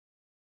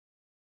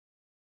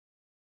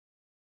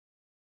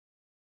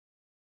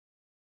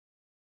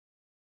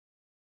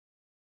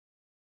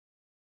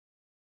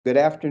Good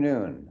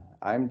afternoon.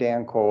 I'm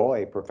Dan Cole,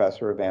 a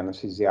professor of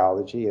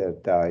anesthesiology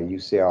at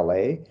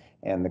UCLA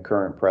and the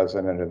current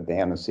president of the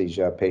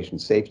Anesthesia Patient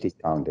Safety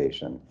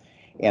Foundation.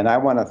 And I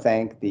want to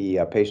thank the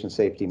Patient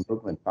Safety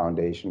Movement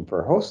Foundation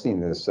for hosting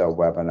this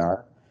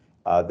webinar,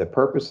 the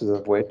purposes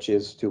of which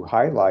is to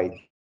highlight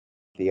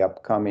the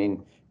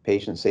upcoming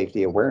Patient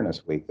Safety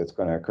Awareness Week that's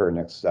going to occur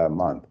next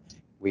month.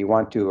 We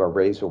want to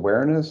raise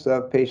awareness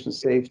of patient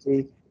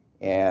safety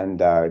and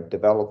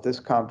develop this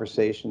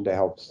conversation to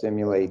help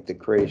stimulate the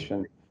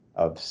creation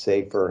of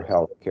safer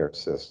healthcare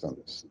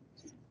systems.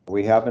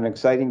 We have an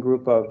exciting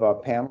group of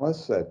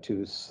panelists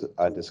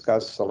to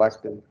discuss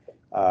selected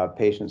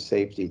patient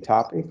safety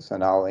topics,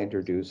 and I'll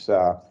introduce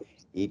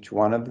each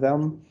one of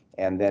them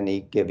and then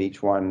give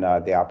each one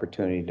the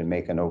opportunity to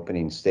make an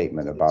opening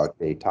statement about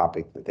a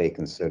topic that they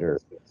consider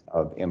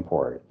of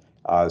import.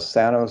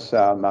 Sanaz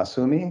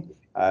Massoumi,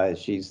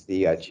 she's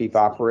the Chief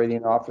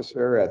Operating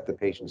Officer at the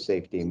Patient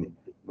Safety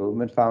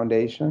Movement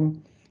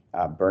Foundation.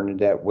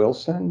 Bernadette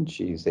Wilson,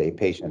 she's a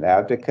patient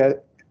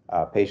advocate,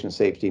 Patient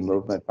Safety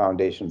Movement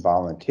Foundation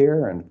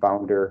volunteer, and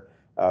founder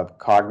of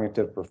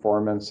Cognitive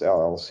Performance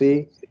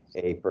LLC,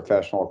 a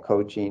professional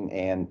coaching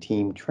and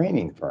team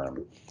training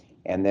firm.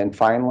 And then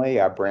finally,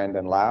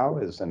 Brandyn Lau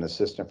is an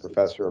assistant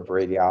professor of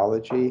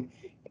radiology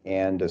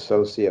and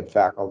associate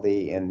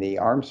faculty in the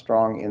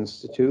Armstrong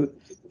Institute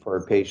for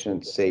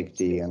Patient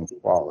Safety and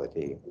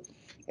Quality.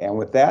 And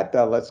with that,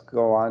 let's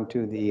go on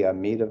to the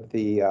meat of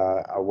the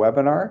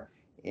webinar.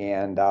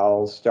 And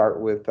I'll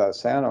start with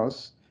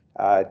Sanaz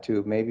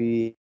to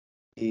maybe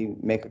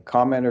make a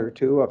comment or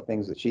two of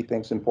things that she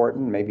thinks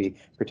important, maybe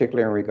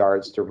particularly in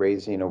regards to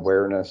raising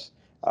awareness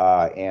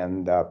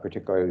and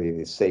particularly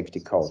the safety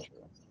culture.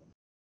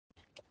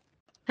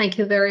 Thank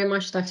you very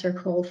much, Dr.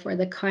 Cole, for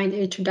the kind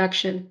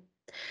introduction.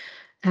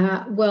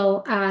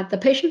 At the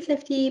Patient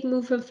Safety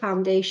Movement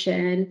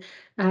Foundation,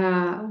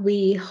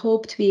 we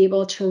hope to be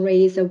able to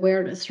raise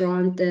awareness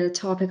around the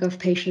topic of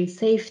patient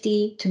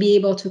safety, to be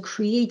able to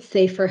create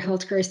safer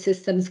healthcare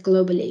systems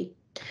globally.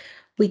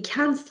 We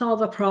can't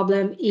solve a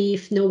problem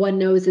if no one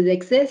knows it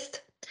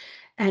exists,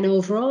 and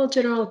overall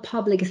general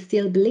public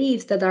still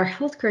believes that our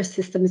healthcare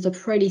system is a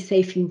pretty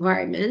safe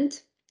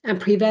environment, and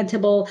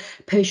preventable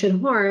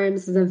patient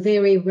harms is a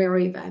very rare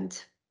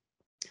event.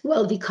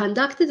 Well, we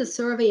conducted a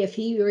survey a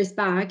few years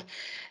back.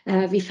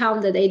 We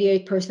found that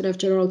 88% of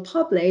general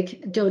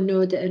public don't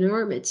know the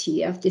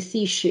enormity of this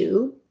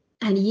issue,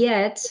 and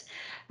yet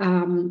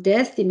the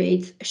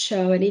estimates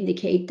show and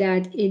indicate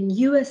that in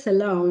US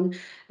alone,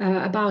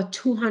 about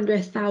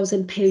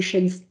 200,000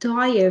 patients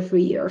die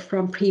every year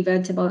from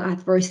preventable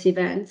adverse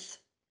events,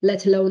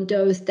 let alone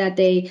those that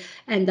they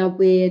end up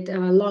with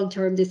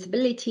long-term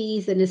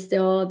disabilities and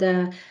still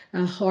the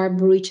harm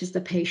reaches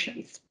the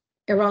patients.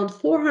 Around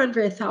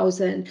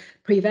 400,000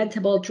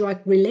 preventable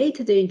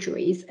drug-related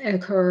injuries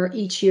occur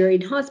each year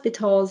in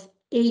hospitals,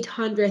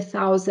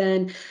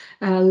 800,000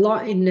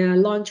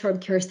 in long-term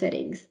care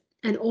settings,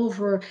 and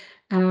over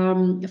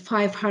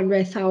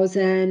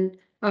 500,000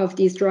 of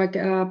these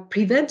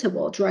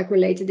preventable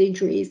drug-related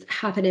injuries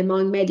happen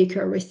among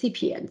Medicare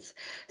recipients.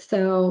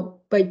 So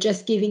by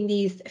just giving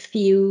these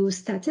few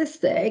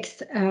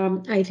statistics,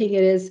 I think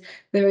it is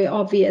very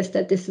obvious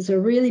that this is a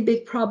really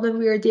big problem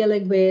we are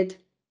dealing with.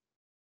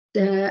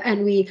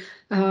 And we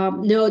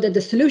know that the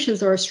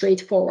solutions are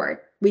straightforward.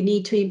 We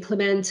need to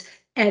implement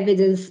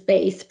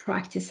evidence-based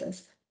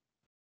practices.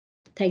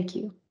 Thank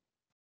you.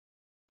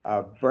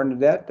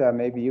 Bernadette,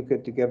 maybe you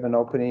could give an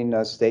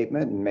opening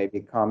statement and maybe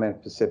comment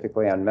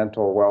specifically on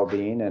mental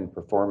well-being and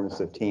performance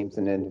of teams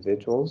and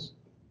individuals.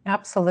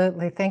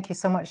 Absolutely. Thank you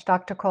so much,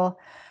 Dr. Cole.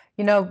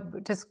 You know,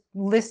 just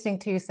listening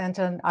to you,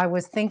 Santa, I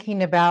was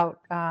thinking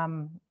about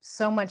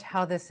so much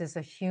how this is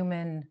a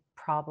human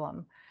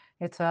problem.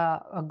 It's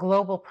a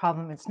global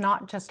problem. It's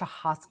not just a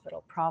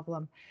hospital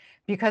problem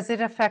because it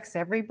affects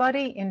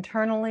everybody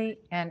internally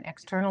and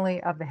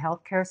externally of the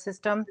healthcare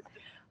system.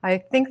 I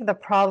think the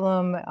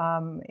problem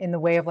in the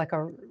way of like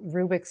a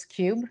Rubik's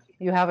Cube,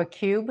 you have a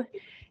cube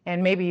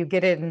and maybe you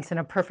get it and it's in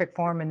a perfect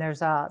form and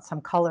there's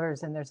some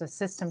colors and there's a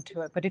system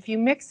to it. But if you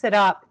mix it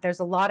up, there's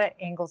a lot of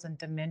angles and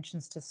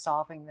dimensions to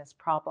solving this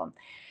problem.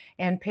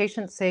 And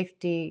patient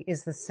safety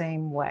is the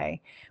same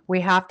way. We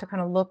have to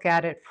kind of look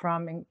at it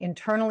from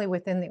internally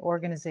within the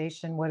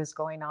organization, what is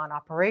going on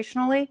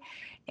operationally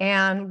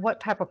and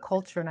what type of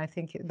culture. And I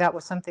think that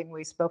was something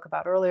we spoke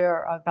about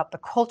earlier about the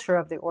culture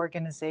of the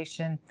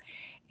organization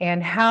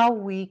and how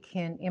we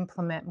can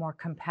implement more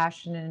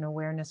compassion and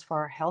awareness for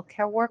our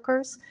healthcare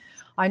workers.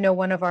 I know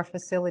one of our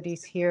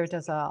facilities here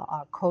does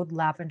a code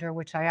lavender,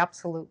 which I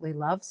absolutely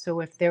love.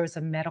 So if there is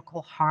a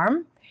medical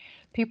harm,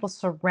 people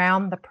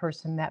surround the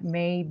person that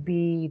may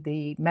be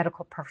the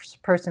medical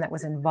person that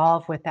was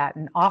involved with that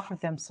and offer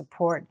them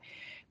support.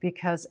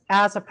 Because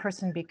as a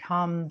person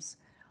becomes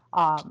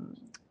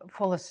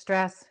full of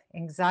stress,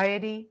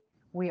 anxiety,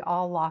 we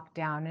all lock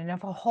down. And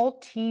if a whole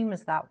team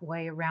is that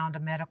way around a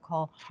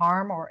medical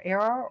harm or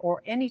error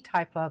or any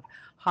type of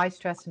high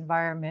stress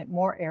environment,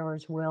 more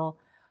errors will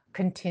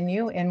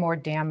continue and more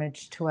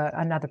damage to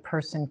another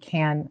person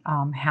can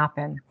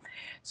happen.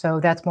 So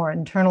that's more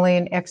internally,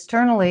 and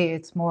externally,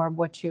 it's more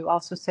what you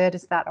also said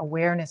is that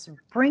awareness,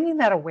 bringing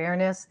that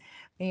awareness.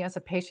 Me as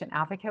a patient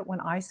advocate, when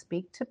I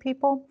speak to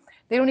people,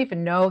 they don't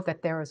even know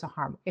that there is a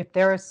harm. If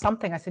there is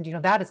something, I said,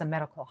 that is a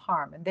medical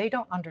harm, and they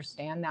don't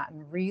understand that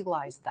and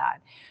realize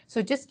that.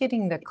 So just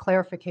getting the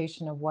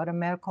clarification of what a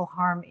medical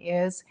harm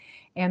is,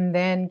 and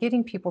then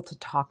getting people to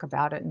talk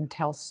about it and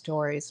tell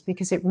stories,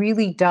 because it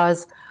really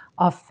does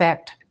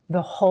affect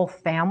the whole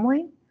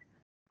family,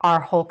 our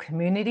whole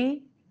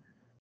community,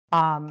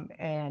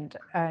 and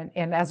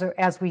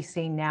as we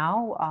see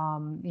now,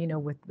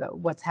 with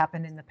what's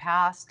happened in the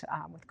past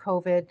with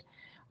COVID,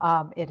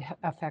 it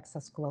affects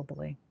us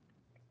globally.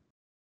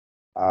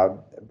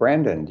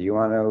 Brandon, do you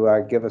want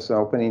to give us an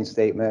opening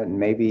statement and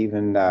maybe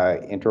even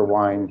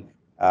intertwine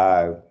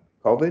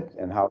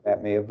COVID and how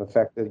that may have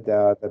affected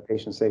the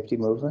patient safety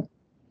movement?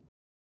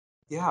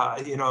 Yeah,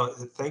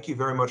 thank you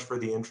very much for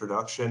the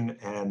introduction,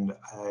 and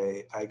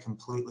I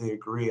completely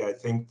agree. I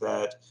think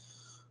that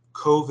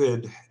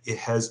COVID, it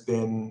has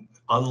been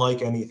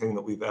unlike anything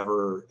that we've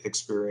ever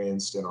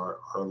experienced in our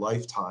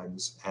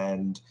lifetimes.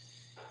 And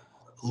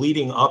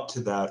leading up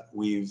to that,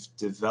 we've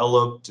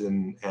developed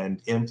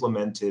and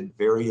implemented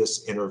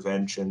various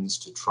interventions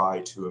to try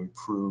to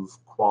improve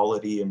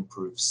quality,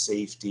 improve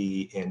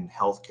safety in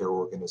healthcare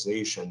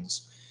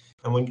organizations.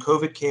 And when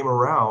COVID came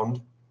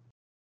around,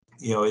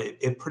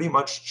 it pretty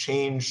much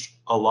changed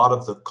a lot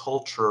of the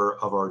culture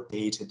of our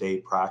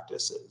day-to-day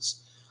practices.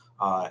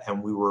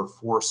 And we were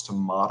forced to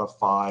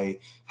modify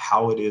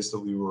how it is that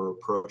we were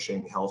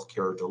approaching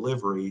healthcare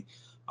delivery,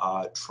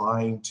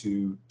 trying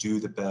to do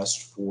the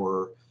best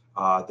for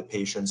the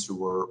patients who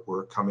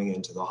were coming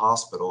into the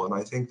hospital. And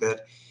I think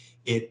that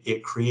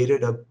it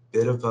created a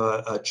bit of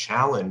a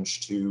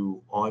challenge to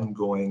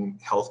ongoing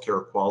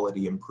healthcare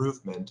quality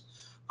improvement,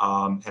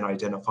 and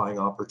identifying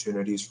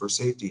opportunities for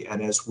safety.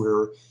 And as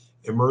we're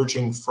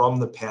emerging from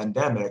the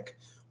pandemic,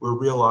 we're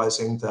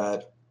realizing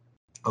that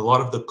a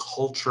lot of the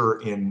culture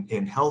in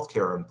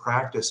healthcare and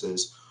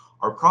practices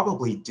are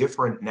probably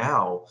different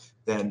now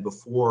than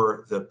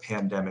before the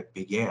pandemic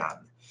began.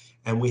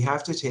 And we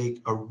have to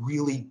take a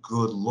really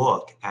good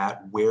look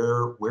at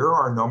where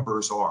our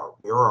numbers are,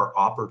 where our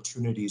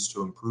opportunities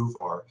to improve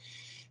are,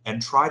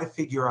 and try to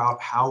figure out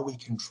how we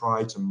can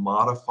try to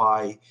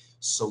modify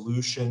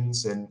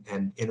solutions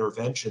and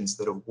interventions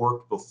that have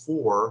worked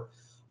before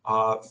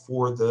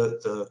for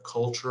the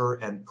culture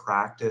and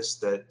practice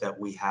that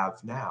we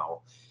have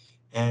now.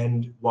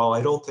 And while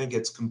I don't think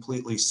it's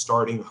completely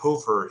starting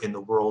over in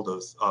the world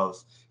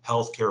of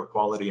healthcare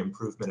quality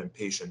improvement and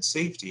patient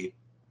safety,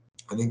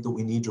 I think that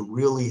we need to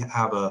really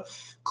have a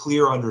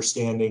clear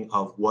understanding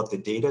of what the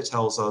data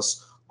tells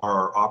us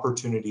are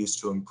opportunities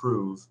to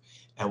improve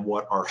and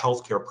what our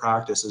healthcare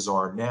practices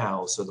are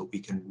now, so that we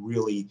can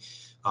really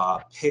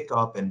pick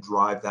up and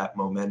drive that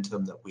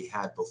momentum that we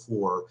had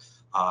before,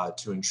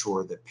 to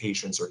ensure that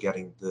patients are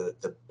getting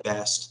the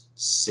best,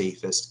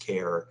 safest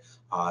care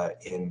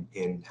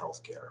in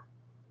healthcare.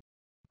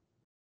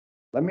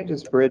 Let me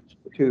just bridge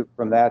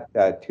from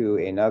that to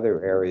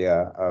another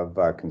area of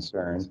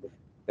concern.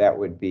 That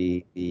would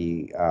be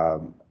the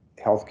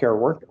healthcare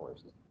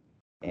workforce.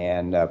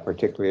 And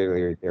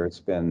particularly, there's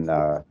been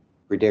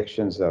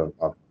predictions of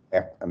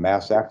a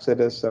mass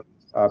exodus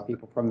of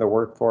people from the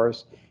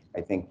workforce.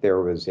 I think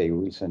there was a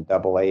recent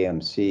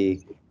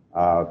AAMC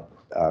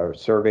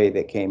survey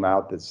that came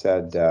out that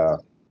said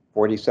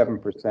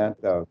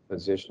 47% of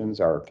physicians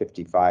are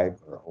 55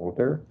 or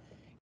older.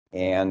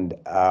 And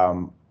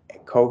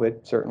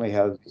COVID certainly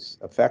has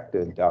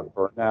affected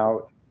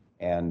burnout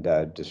and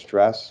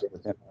distress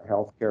within our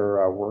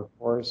healthcare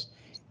workforce.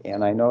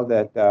 And I know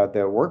that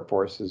the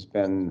workforce has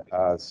been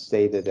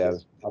stated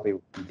as probably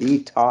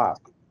the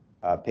top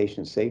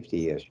patient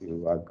safety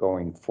issue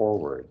going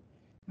forward.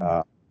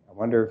 I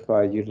wonder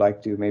if you'd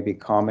like to maybe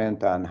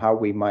comment on how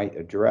we might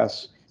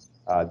address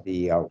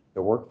the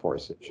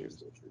workforce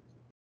issues.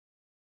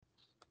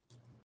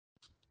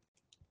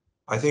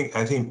 I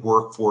think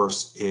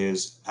workforce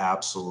is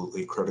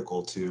absolutely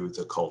critical to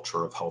the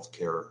culture of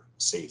healthcare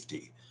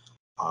safety.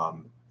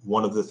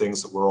 One of the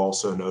things that we're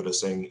also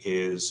noticing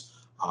is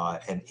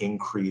an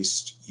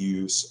increased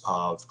use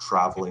of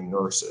traveling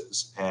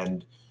nurses.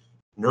 And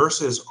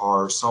nurses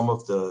are some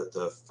of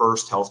the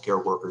first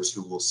healthcare workers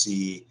who will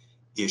see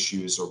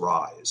issues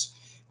arise.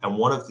 And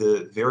one of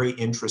the very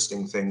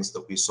interesting things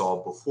that we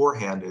saw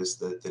beforehand is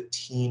that the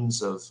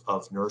teams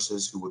of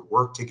nurses who would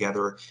work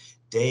together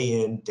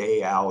day in,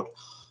 day out,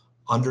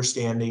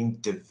 understanding,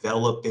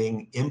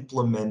 developing,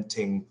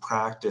 implementing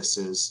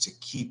practices to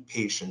keep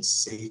patients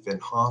safe in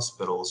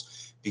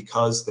hospitals,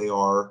 because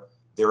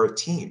they're a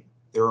team,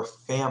 they're a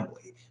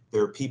family,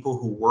 they're people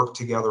who work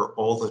together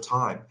all the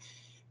time.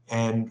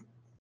 And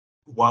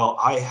while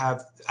I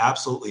have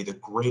absolutely the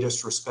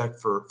greatest respect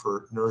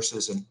for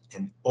nurses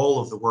and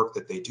all of the work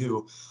that they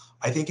do,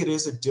 I think it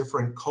is a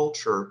different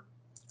culture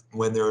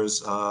when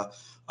there's a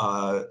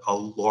a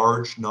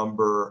large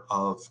number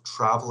of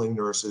traveling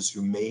nurses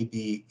who may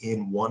be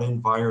in one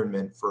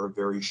environment for a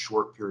very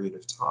short period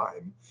of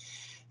time,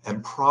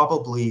 and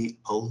probably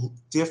a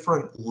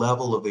different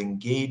level of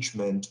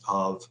engagement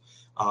of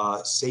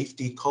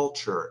safety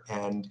culture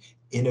and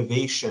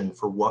innovation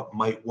for what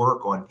might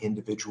work on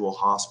individual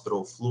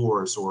hospital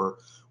floors or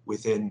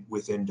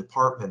within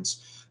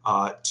departments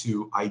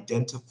to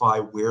identify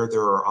where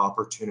there are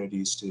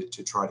opportunities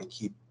to try to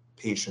keep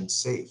patients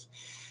safe.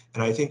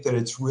 And I think that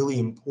it's really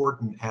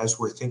important as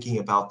we're thinking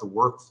about the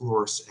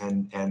workforce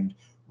and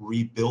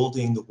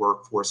rebuilding the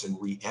workforce and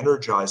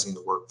re-energizing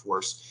the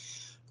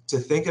workforce to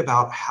think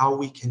about how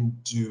we can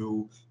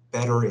do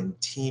better in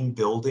team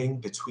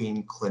building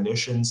between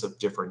clinicians of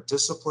different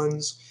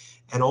disciplines,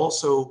 and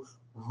also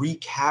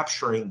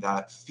recapturing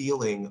that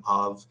feeling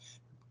of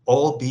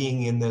all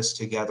being in this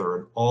together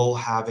and all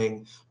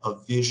having a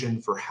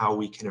vision for how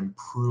we can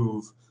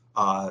improve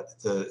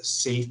the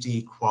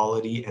safety,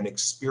 quality, and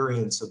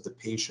experience of the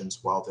patients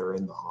while they're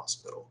in the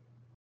hospital.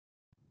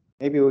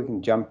 Maybe we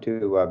can jump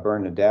to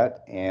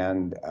Bernadette,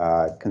 and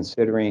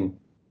considering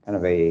kind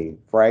of a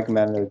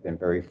fragmented and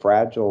very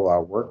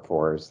fragile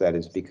workforce that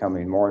is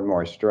becoming more and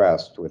more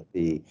stressed with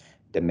the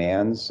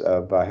demands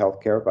of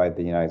healthcare by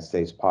the United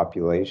States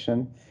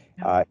population.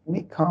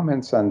 Any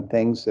comments on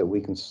things that we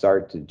can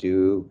start to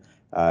do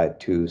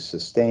to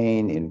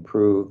sustain,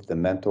 improve the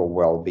mental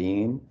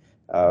well-being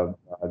of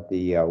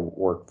the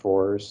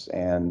workforce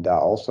and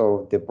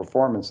also the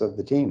performance of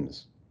the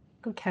teams?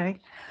 Okay.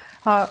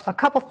 A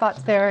couple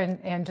thoughts there,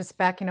 and just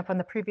backing up on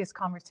the previous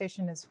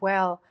conversation as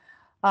well.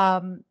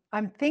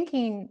 I'm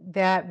thinking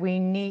that we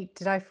need,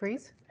 did I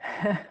freeze?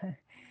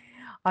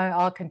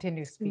 I'll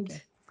continue speaking.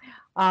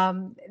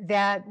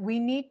 That we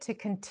need to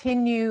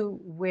continue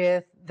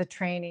with the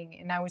training.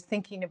 And I was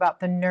thinking about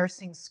the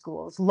nursing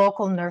schools,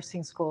 local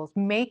nursing schools,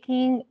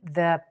 making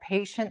the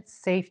patient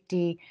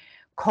safety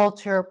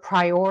culture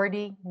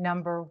priority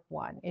number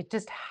one. It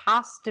just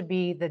has to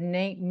be the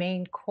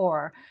main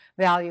core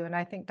value. And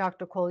I think,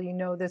 Dr. Cole, you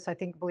know this,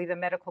 believe the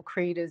medical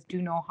creed is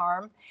do no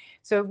harm.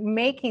 So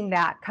making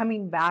that,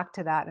 coming back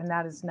to that, and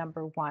that is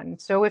number one.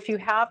 So if you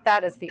have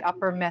that as the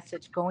upper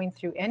message going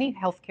through any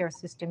healthcare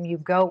system you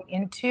go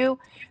into,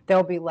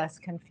 there'll be less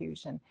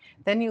confusion.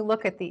 Then you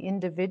look at the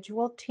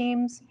individual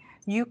teams,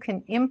 you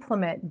can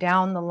implement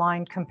down the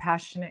line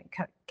compassionate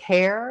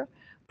care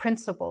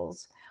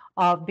principles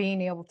of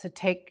being able to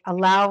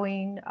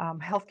allowing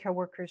healthcare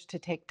workers to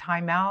take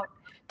time out,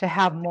 to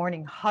have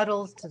morning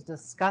huddles to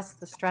discuss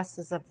the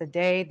stresses of the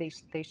day.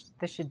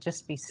 This should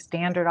just be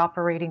standard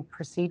operating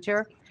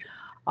procedure.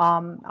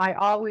 I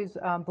always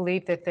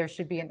believe that there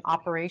should be an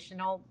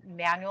operational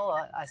manual,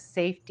 a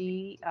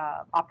safety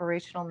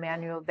operational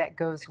manual that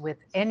goes with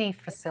any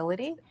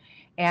facility,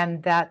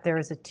 and that there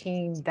is a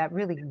team that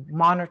really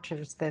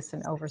monitors this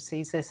and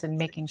oversees this and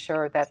making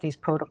sure that these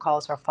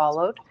protocols are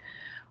followed.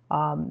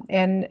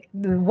 And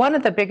one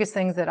of the biggest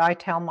things that I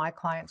tell my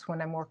clients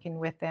when I'm working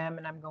with them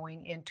and I'm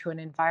going into an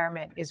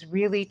environment is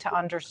really to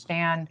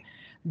understand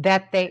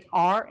that they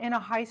are in a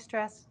high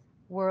stress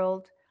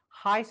world,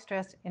 high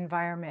stress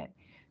environment.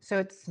 So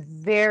it's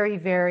very,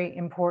 very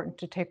important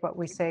to take what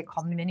we say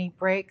called mini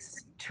breaks,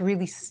 to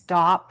really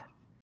stop,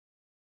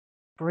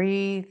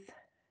 breathe,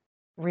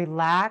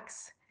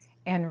 relax,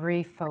 and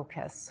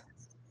refocus.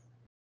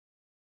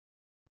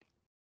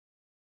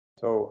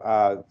 So,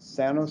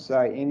 Sanaz,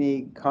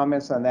 any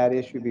comments on that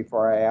issue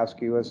before I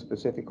ask you a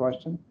specific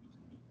question?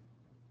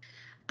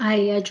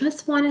 I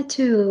just wanted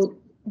to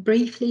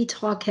briefly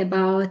talk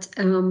about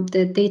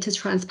the data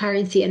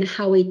transparency and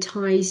how it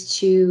ties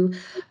to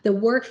the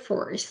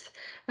workforce.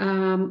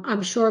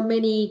 I'm sure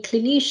many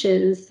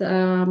clinicians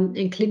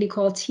and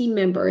clinical team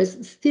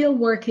members still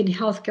work in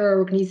healthcare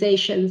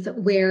organizations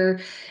where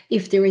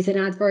if there is an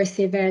adverse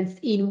event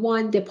in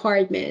one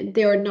department,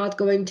 they are not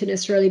going to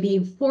necessarily be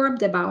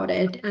informed about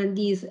it. And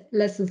these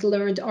lessons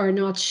learned are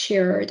not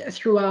shared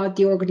throughout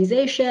the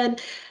organization,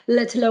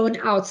 let alone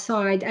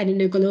outside and in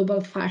a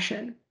global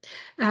fashion.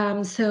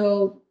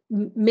 So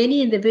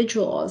many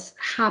individuals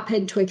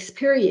happen to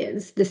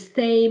experience the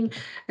same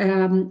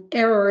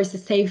errors, the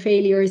same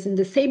failures, and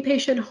the same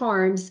patient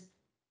harms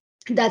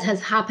that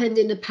has happened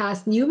in the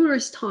past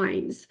numerous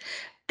times,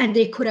 and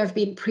they could have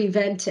been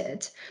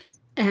prevented.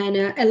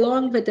 And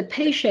along with the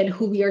patient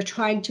who we are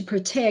trying to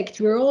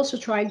protect, we're also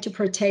trying to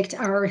protect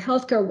our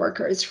healthcare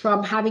workers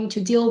from having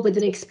to deal with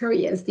an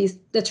experience,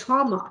 the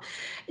trauma.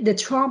 The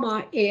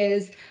trauma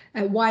is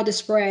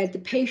widespread. The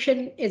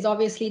patient is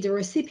obviously the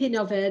recipient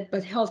of it,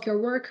 but healthcare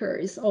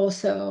workers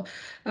also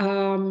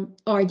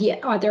are the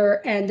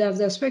other end of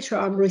the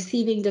spectrum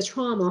receiving the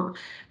trauma.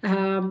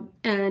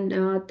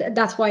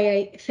 That's why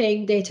I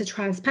think data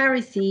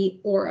transparency,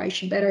 or I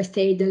should better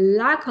say the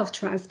lack of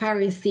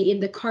transparency in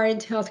the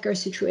current healthcare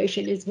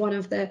situation, is one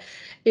of the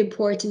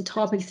important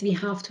topics we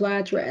have to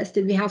address,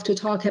 and we have to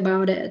talk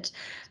about it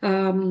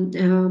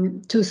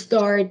to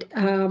start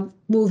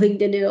moving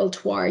the needle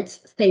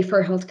towards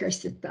safer healthcare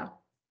system.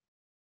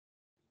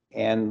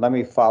 And let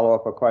me follow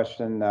up a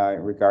question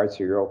in regards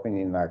to your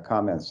opening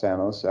comments,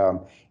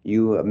 Sanaz.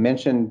 You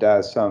mentioned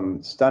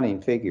some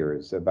stunning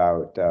figures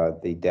about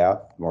the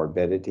death,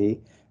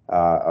 morbidity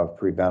of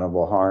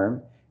preventable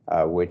harm,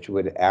 which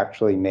would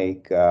actually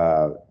make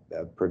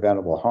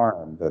preventable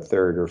harm the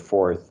third or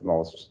fourth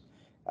most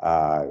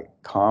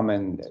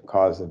common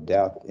cause of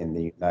death in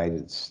the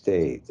United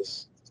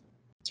States.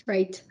 That's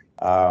right.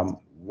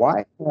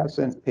 Why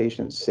hasn't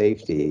patient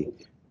safety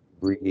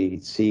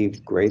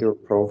received greater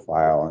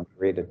profile and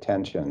great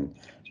attention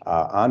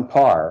on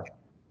par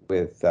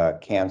with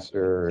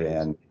cancer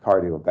and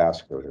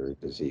cardiovascular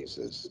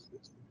diseases?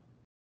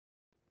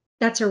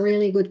 That's a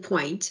really good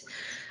point.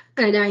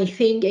 And I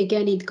think,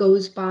 again, it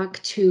goes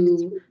back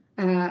to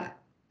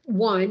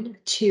one,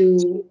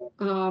 to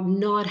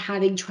not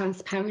having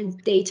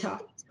transparent data.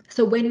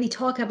 So when we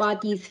talk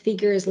about these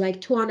figures, like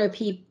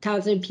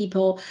 200,000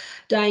 people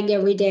dying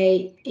every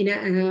day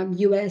in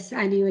US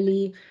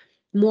annually,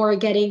 more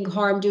getting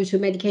harmed due to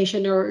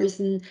medication errors,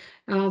 and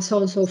so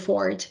on and so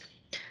forth.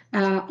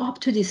 Up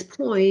to this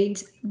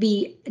point,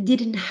 we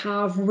didn't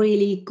have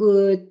really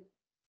good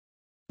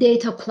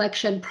data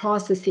collection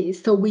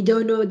processes. So we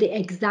don't know the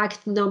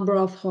exact number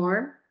of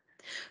harm.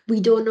 We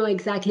don't know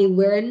exactly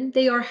when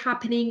they are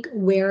happening,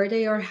 where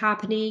they are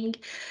happening.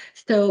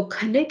 So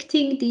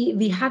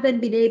we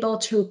haven't been able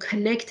to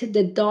connect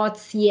the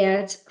dots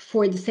yet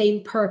for the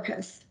same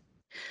purpose.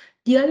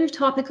 The other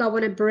topic I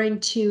want to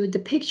bring to the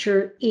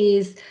picture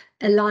is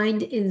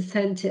aligned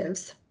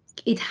incentives.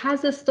 We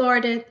have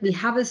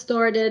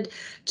started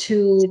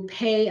to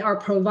pay our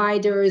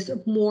providers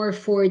more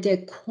for the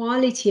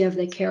quality of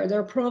the care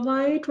they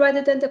provide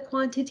rather than the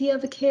quantity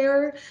of the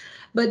care.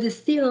 But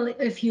still,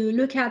 if you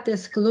look at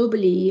this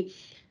globally,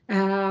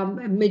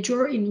 in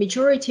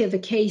majority of the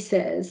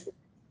cases,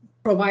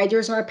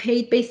 providers are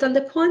paid based on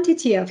the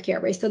quantity of care,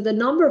 based on the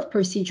number of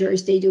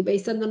procedures they do,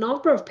 based on the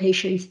number of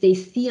patients they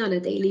see on a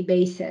daily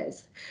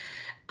basis.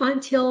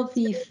 Until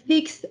we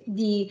fix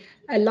the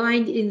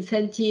aligned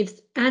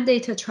incentives and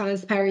data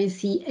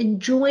transparency and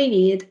join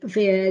it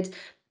with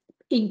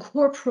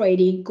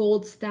incorporating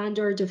gold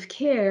standard of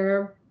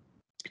care,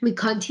 we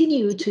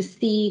continue to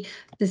see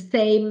the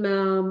same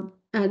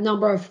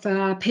number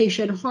of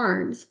patient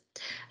harms.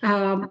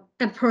 And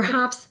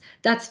perhaps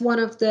that's one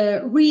of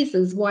the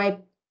reasons why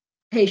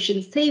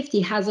patient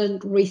safety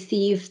hasn't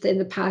received in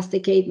the past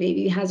decade,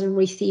 maybe hasn't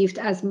received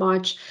as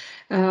much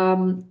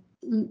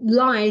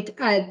light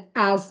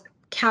as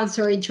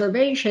cancer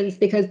interventions,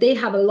 because they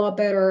have a lot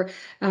better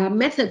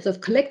methods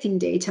of collecting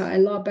data, a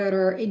lot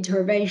better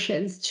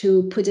interventions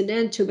to put an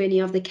end to many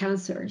of the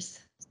cancers.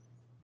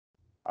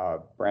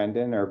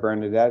 Brandyn or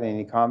Bernadette,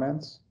 any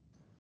comments?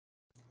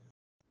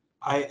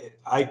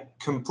 I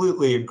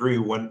completely agree.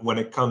 When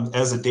it comes,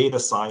 as a data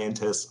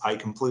scientist, I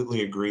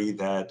completely agree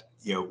that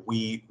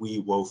we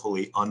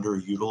woefully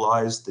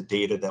underutilize the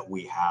data that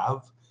we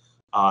have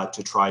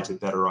to try to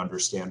better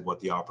understand what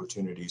the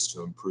opportunities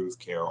to improve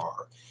care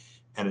are,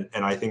 and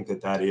I think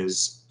that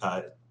is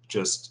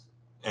just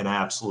an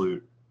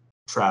absolute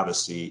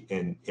travesty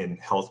in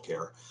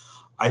healthcare.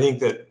 I think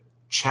that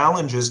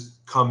challenges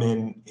come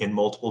in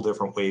multiple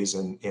different ways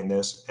in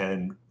this,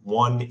 and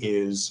one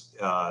is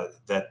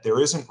that there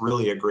isn't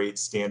really a great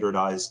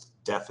standardized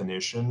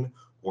definition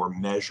or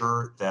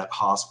measure that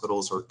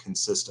hospitals are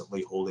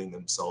consistently holding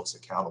themselves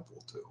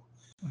accountable to.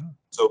 Mm-hmm.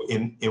 So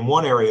in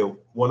one area,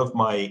 one of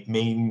my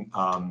main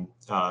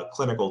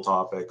clinical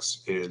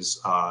topics is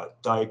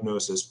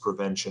diagnosis,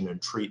 prevention,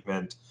 and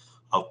treatment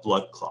of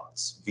blood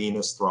clots,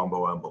 venous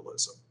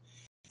thromboembolism.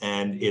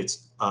 And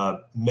it's a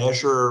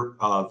measure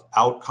of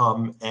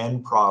outcome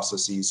and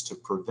processes to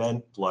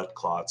prevent blood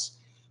clots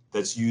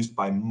that's used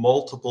by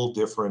multiple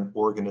different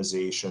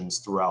organizations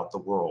throughout the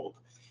world.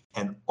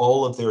 And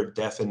all of their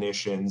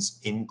definitions,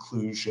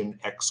 inclusion,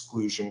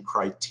 exclusion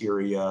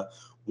criteria,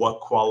 what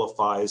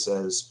qualifies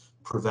as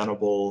a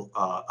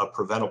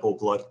preventable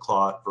blood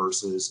clot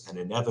versus an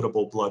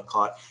inevitable blood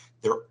clot,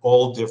 they're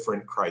all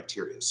different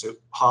criteria. So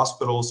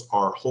hospitals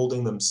are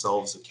holding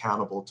themselves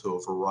accountable to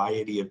a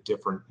variety of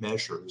different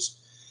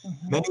measures,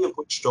 many of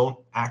which don't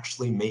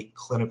actually make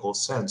clinical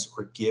sense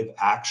or give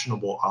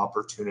actionable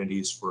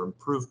opportunities for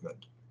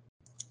improvement.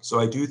 So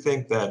I do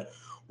think that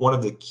one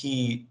of the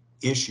key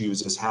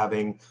issues is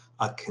having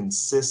a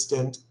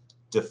consistent,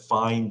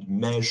 defined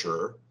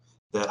measure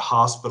that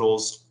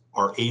hospitals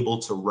are able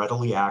to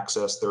readily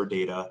access their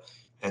data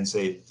and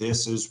say,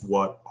 this is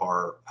what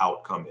our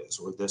outcome is,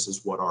 or this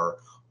is what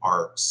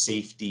our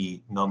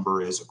safety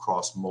number is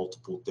across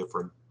multiple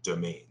different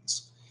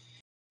domains.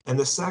 And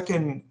the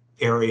second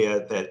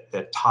area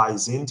that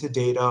ties into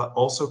data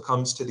also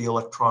comes to the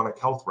electronic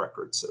health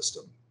record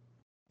system.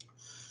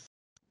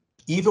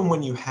 Even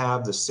when you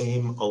have the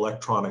same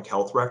electronic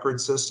health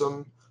record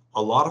system,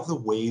 a lot of the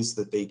ways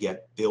that they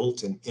get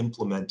built and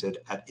implemented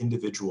at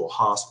individual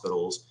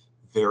hospitals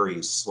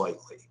varies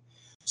slightly.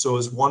 So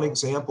as one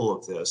example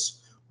of this,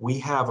 we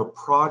have a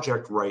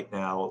project right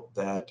now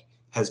that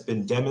has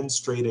been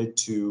demonstrated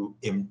to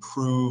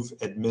improve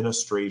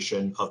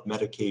administration of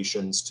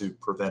medications to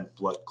prevent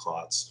blood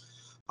clots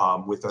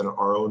within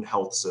our own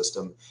health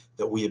system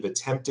that we have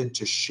attempted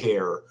to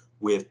share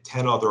with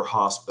 10 other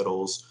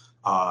hospitals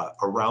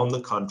around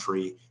the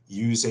country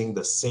using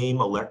the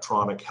same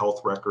electronic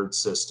health record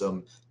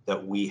system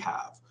that we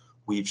have.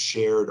 We've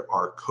shared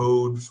our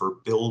code for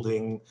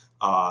building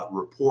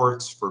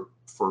reports,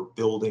 for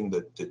building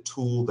the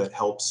tool that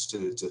helps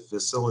to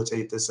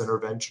facilitate this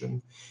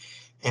intervention.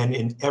 And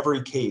in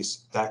every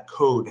case, that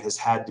code has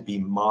had to be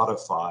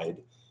modified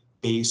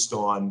based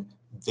on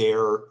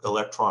their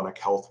electronic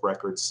health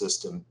record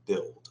system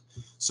build.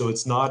 So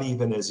it's not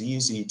even as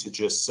easy to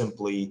just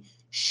simply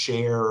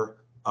share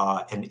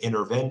an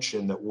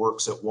intervention that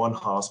works at one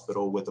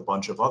hospital with a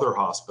bunch of other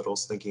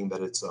hospitals thinking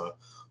that it's a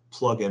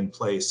plug and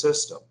play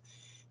system.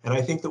 And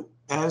I think that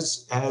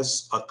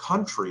as a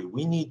country,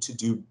 we need to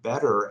do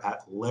better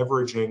at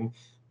leveraging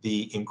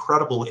the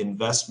incredible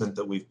investment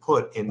that we've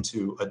put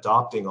into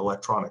adopting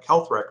electronic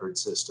health record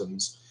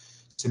systems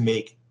to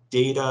make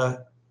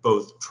data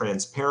both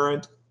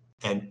transparent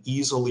and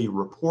easily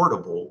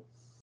reportable,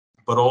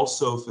 but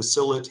also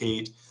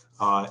facilitate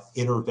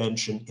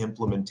intervention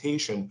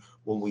implementation.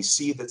 When we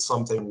see that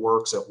something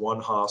works at one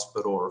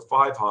hospital or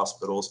 5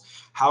 hospitals,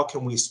 how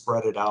can we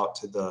spread it out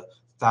to the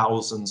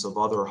thousands of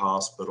other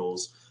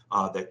hospitals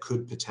that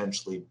could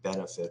potentially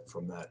benefit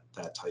from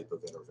that type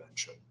of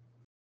intervention?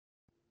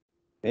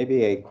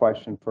 Maybe a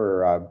question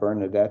for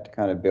Bernadette to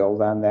kind of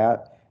build on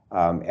that.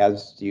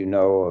 As you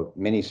know,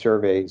 many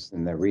surveys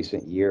in the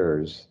recent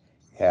years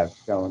have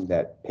shown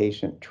that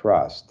patient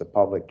trust, the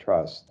public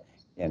trust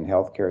in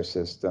healthcare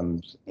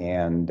systems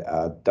and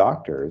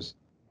doctors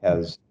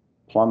has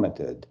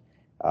plummeted.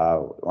 I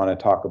want to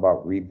talk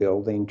about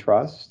rebuilding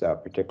trust,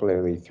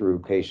 particularly through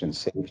patient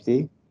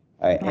safety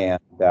and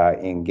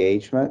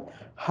engagement.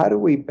 How do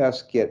we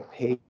best get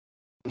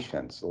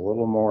patients a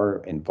little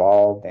more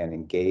involved and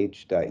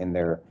engaged in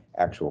their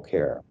actual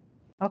care?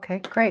 Okay,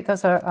 great.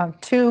 Those are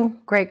 2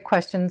 great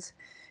questions.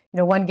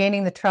 One,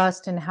 gaining the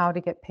trust and how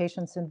to get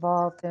patients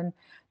involved. And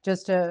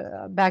just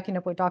backing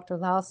up what Dr.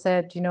 Lau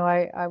said,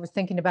 I was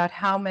thinking about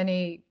how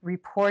many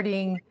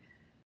reporting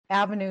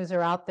avenues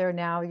are out there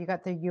now. You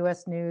got the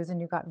US News and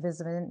you got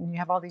Vizient and you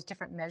have all these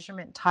different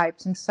measurement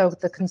types. And so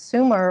the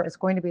consumer is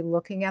going to be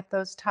looking at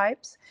those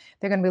types.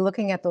 They're going to be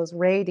looking at those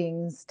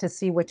ratings to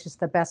see which is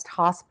the best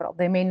hospital.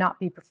 They may not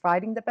be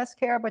providing the best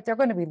care, but they're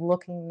going to be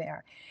looking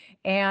there.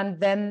 And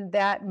then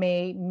that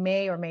may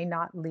or may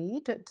not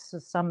lead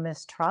to some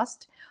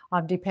mistrust,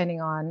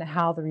 depending on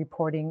how the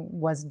reporting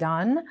was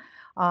done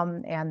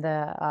and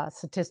the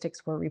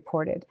statistics were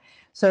reported.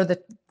 So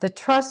the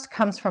trust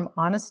comes from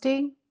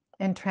honesty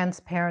and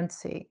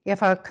transparency.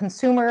 If a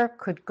consumer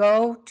could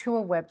go to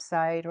a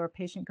website or a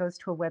patient goes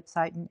to a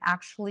website and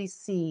actually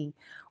see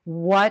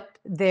what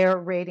their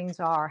ratings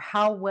are,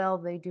 how well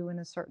they do in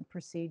a certain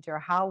procedure,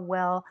 how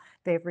well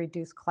they've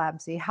reduced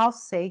CLABSI, how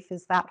safe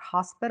is that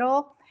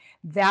hospital,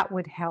 that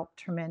would help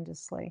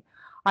tremendously.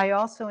 I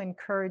also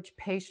encourage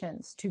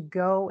patients to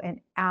go and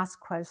ask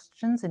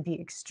questions and be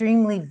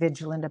extremely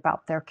vigilant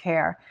about their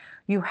care.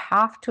 You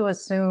have to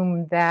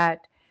assume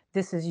that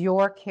this is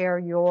your care,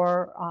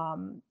 your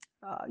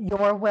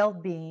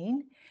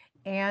well-being,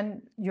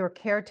 and your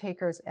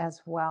caretakers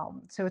as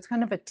well. So it's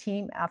kind of a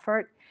team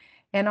effort.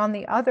 And on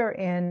the other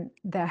end,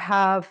 they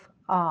have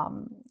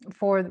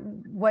for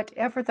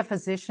whatever the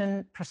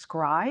physician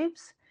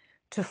prescribes,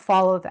 to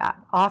follow that.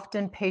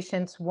 Often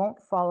patients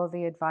won't follow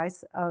the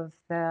advice of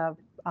the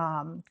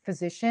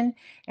physician,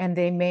 and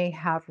they may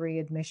have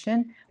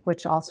readmission,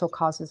 which also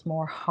causes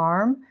more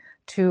harm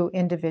to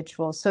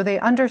individuals. So the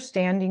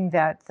understanding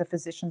that the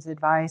physician's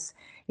advice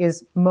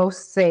is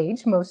most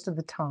sage most of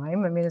the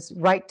time. I mean, it's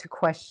right to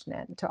question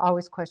it, to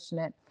always question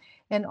it.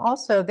 And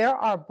also there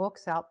are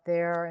books out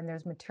there and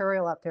there's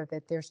material out there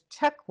that there's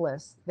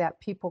checklists that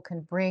people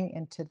can bring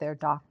into their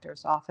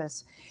doctor's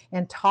office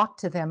and talk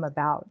to them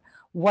about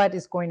what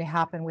is going to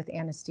happen with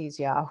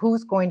anesthesia,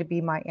 who's going to be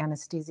my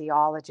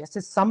anesthesiologist,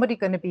 is somebody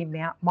going to be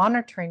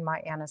monitoring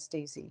my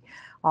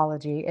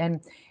anesthesiology,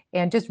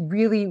 and just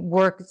really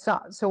work.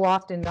 So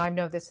often, I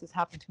know this has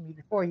happened to me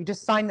before, you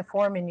just sign the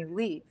form and you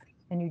leave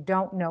and you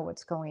don't know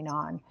what's going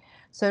on.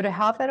 So to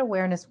have that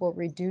awareness will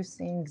reduce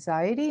the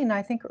anxiety, and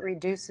I think it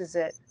reduces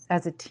it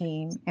as a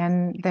team.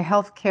 And the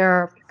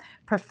healthcare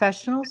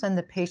professionals and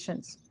the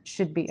patients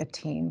should be a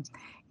team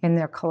in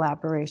their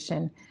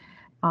collaboration.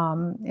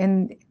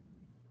 And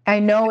I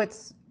know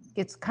it's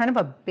kind of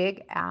a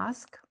big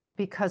ask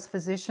because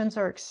physicians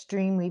are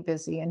extremely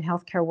busy and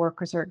healthcare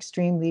workers are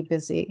extremely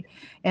busy.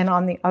 And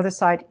on the other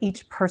side,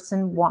 each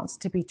person wants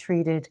to be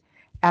treated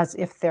as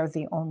if they're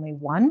the only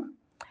one.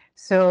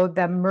 So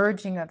the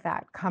merging of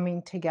that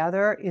coming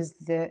together is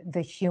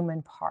the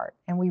human part.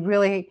 And we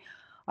really,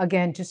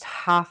 again, just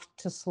have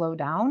to slow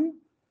down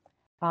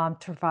to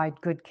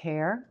provide good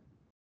care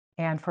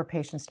and for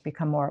patients to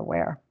become more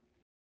aware.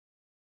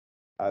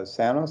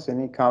 Sanaz,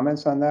 any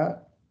comments on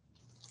that?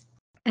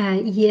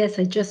 Yes,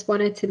 I just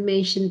wanted to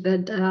mention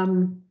that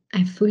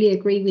I fully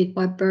agree with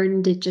what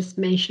Bernadette just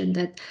mentioned,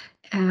 that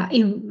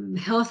in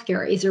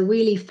healthcare is a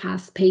really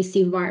fast-paced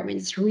environment.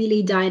 It's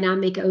really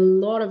dynamic. A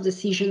lot of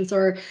decisions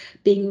are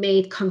being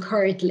made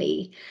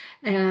concurrently.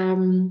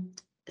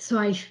 So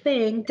I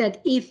think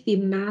that if we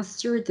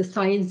master the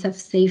science of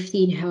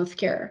safety in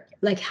healthcare,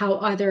 like how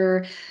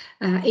other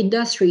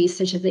industries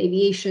such as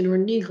aviation or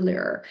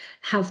nuclear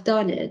have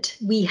done it,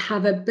 we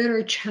have a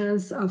better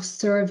chance of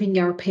serving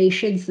our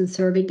patients and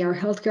serving our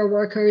healthcare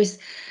workers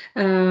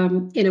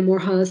in a more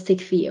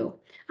holistic view.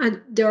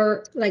 And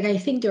I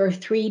think there are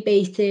three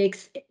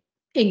basic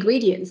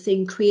ingredients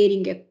in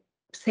creating a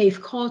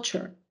safe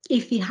culture.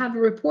 If we have a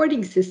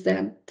reporting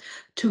system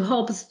to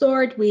help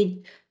start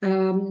with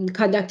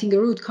conducting a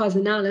root cause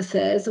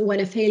analysis when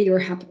a failure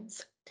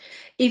happens.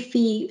 If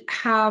we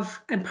have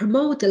and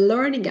promote a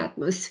learning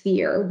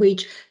atmosphere,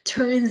 which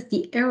turns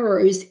the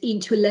errors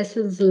into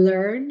lessons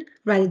learned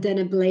rather than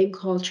a blame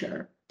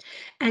culture.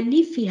 And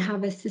if we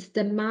have a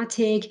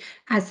systematic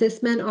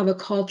assessment of a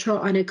culture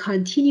on a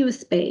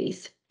continuous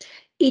base,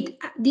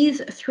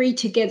 these three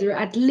together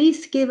at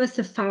least give us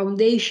a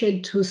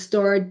foundation to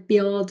start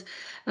build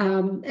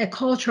a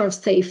culture of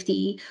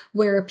safety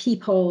where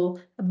people,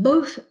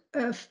 both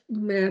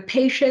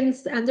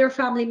patients and their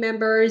family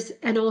members,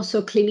 and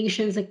also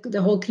clinicians,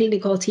 the whole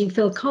clinical team,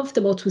 feel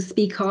comfortable to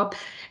speak up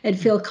and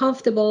feel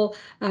comfortable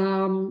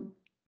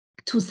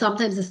to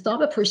sometimes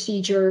stop a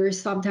procedure,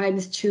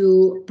 sometimes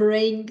to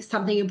bring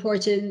something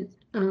important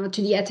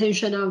to the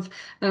attention of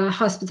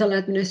hospital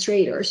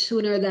administrators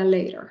sooner than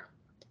later.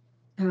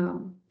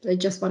 I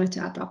just wanted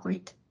to add that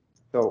point.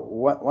 So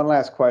one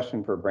last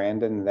question for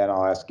Brandon, and then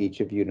I'll ask each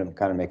of you to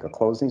kind of make a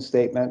closing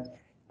statement.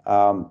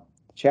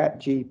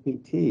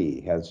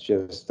 ChatGPT has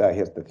just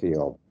hit the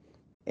field,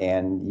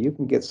 and you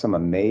can get some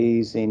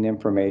amazing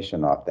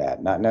information off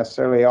that. Not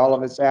necessarily all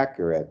of it's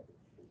accurate,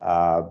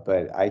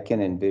 but I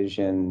can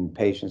envision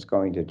patients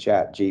going to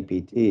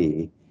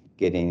ChatGPT,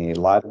 getting a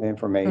lot of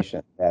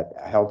information that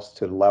helps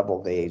to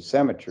level the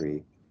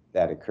asymmetry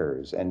that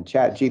occurs. And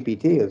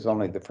ChatGPT is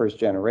only the first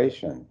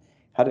generation.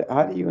 How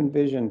do you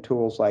envision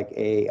tools like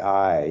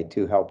AI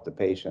to help the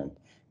patient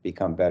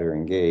become better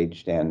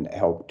engaged and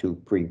help to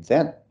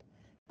prevent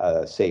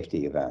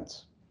safety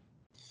events?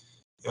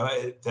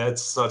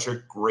 That's such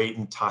a great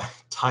and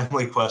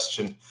timely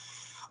question.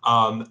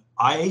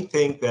 I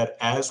think that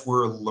as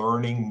we're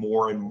learning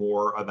more and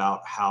more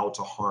about how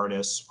to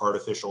harness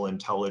artificial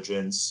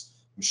intelligence,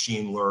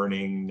 machine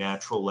learning,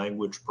 natural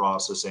language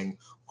processing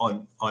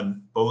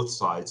on both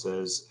sides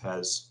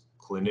as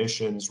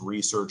clinicians,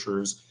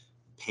 researchers,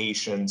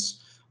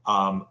 patients,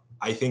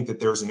 I think that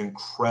there's an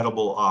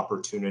incredible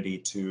opportunity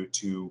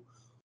to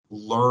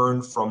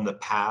learn from the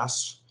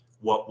past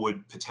what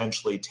would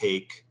potentially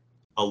take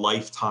a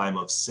lifetime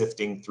of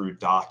sifting through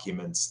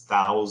documents,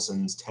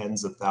 thousands,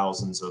 tens of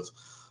thousands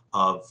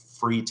of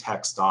free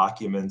text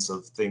documents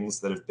of things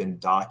that have been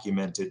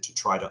documented to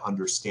try to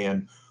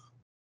understand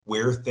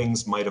where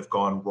things might have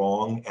gone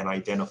wrong and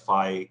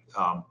identify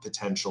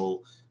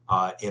potential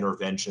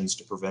interventions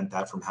to prevent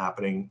that from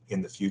happening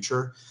in the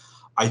future.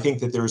 I think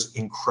that there's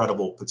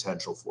incredible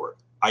potential for it.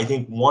 I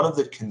think one of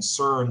the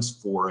concerns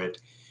for it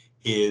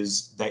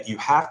is that you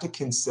have to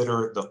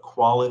consider the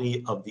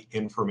quality of the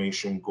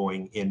information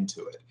going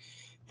into it.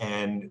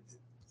 And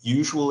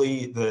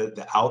usually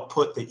the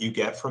output that you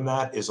get from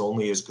that is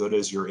only as good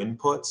as your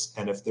inputs.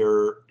 And if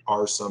there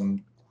are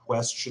some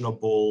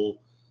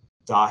questionable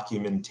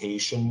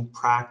documentation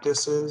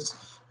practices,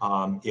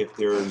 if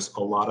there's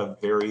a lot of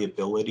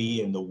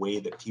variability in the way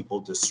that people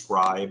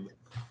describe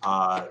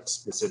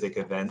specific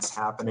events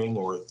happening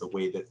or the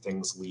way that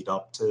things lead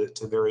up to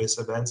various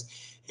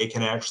events, it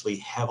can actually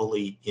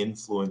heavily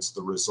influence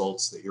the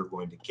results that you're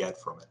going to get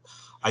from it.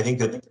 I think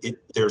that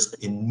there's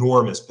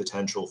enormous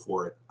potential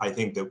for it. I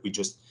think that we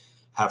just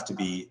have to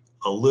be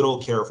a little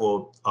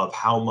careful of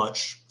how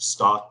much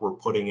stock we're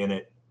putting in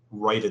it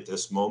right at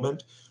this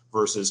moment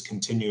versus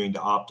continuing to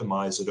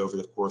optimize it over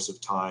the course of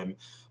time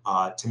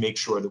to make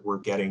sure that we're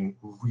getting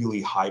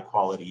really high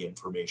quality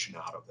information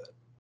out of it.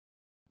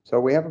 So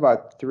we have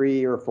about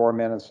 3 or 4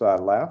 minutes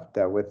left.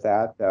 With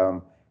that,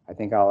 I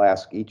think I'll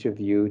ask each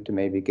of you to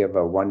maybe give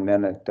a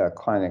 1-minute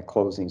kind of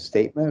closing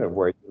statement of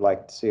where you'd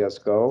like to see us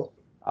go.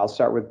 I'll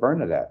start with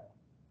Bernadette.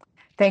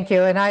 Thank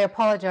you, and I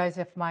apologize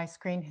if my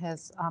screen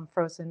has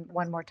frozen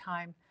one more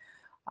time.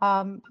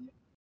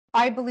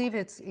 I believe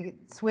it's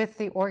with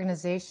the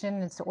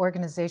organization, it's the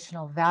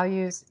organizational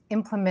values,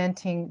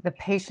 implementing the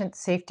patient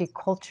safety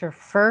culture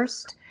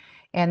first,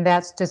 and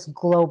that's just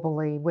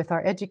globally with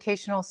our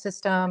educational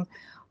system,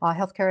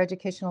 healthcare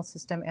educational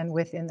system, and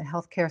within the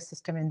healthcare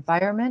system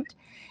environment.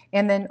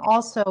 And then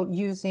also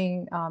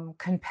using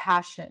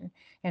compassion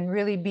and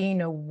really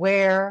being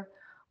aware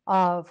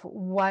of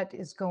what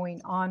is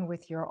going on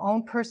with your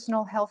own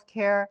personal health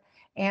care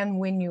and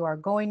when you are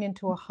going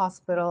into a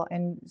hospital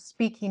and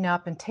speaking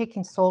up and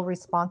taking sole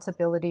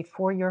responsibility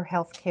for your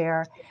health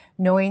care,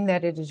 knowing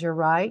that it is your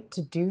right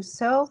to do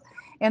so.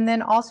 And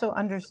then also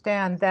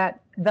understand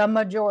that the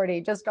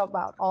majority, just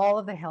about all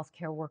of the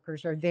healthcare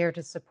workers are there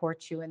to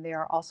support you, and they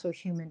are also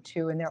human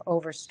too, and they're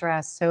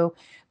overstressed. So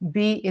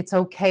it's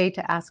okay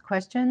to ask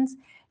questions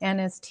And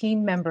as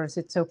team members,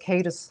 it's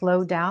okay to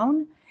slow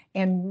down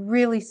and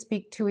really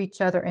speak to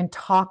each other and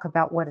talk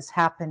about what is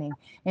happening.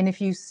 And if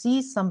you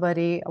see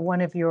somebody,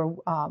 one of your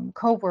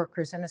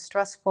coworkers in a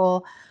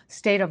stressful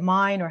state of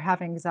mind or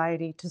have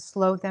anxiety, to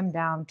slow them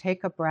down,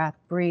 take a breath,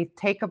 breathe,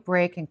 take a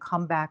break, and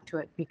come back to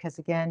it, because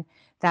again,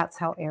 that's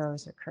how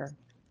errors occur.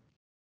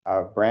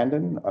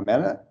 Brandon, a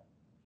minute?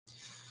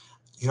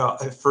 You know,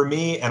 for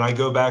me, and I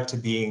go back to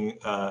being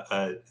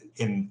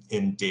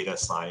in data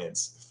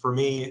science, for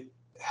me,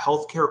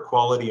 healthcare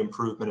quality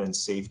improvement and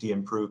safety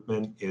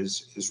improvement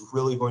is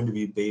really going to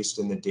be based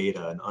in the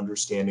data and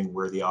understanding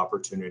where the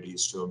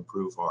opportunities to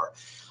improve are.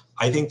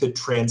 I think that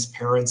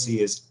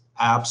transparency is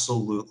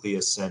absolutely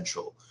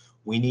essential.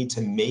 We need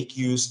to make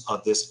use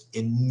of this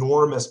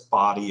enormous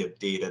body of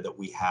data that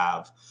we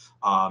have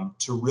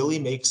to really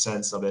make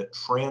sense of it,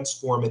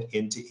 transform it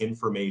into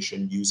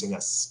information using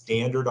a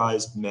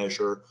standardized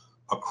measure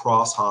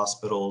across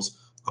hospitals,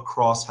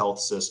 across health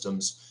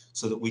systems,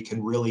 so that we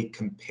can really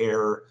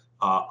compare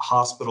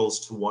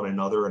hospitals to one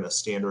another in a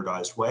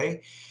standardized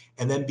way,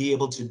 and then be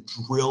able to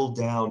drill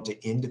down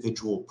to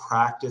individual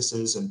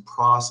practices and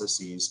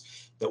processes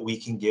that we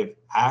can give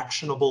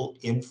actionable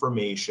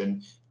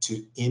information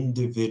to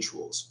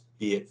individuals,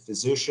 be it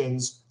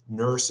physicians,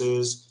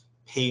 nurses,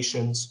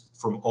 patients,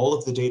 from all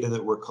of the data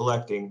that we're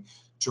collecting,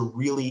 to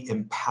really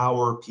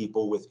empower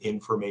people with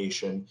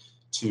information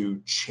to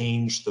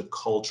change the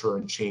culture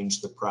and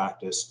change the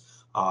practice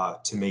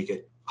to make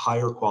it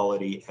higher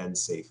quality and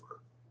safer.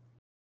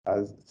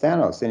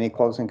 Sanaz, any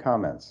closing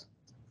comments?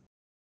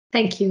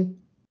 Thank you.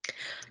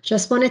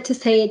 Just wanted to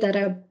say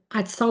that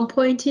at some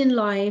point in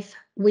life,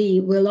 we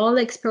will all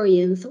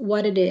experience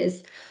what it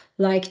is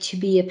like to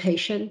be a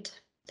patient.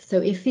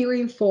 So if we're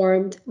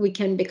informed, we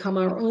can become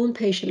our own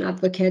patient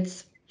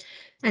advocates,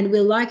 and we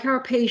like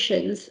our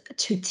patients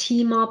to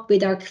team up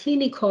with our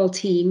clinical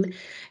team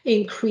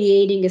in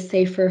creating a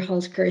safer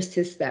healthcare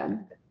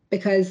system,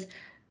 because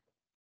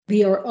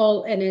we are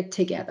all in it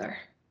together.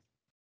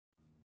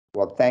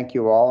 Well, thank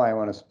you all. I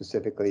want to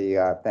specifically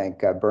thank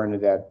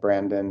Bernadette,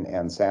 Brandon,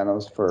 and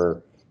Sanaz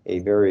for a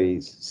very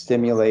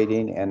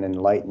stimulating and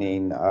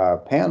enlightening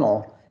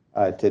panel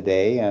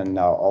today, and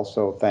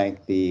also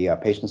thank the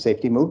Patient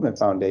Safety Movement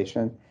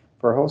Foundation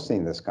for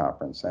hosting this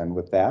conference. And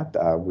with that,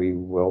 we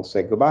will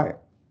say goodbye.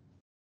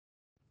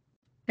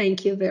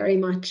 Thank you very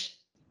much.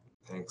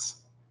 Thanks.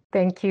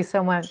 Thank you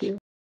so much. Thank you.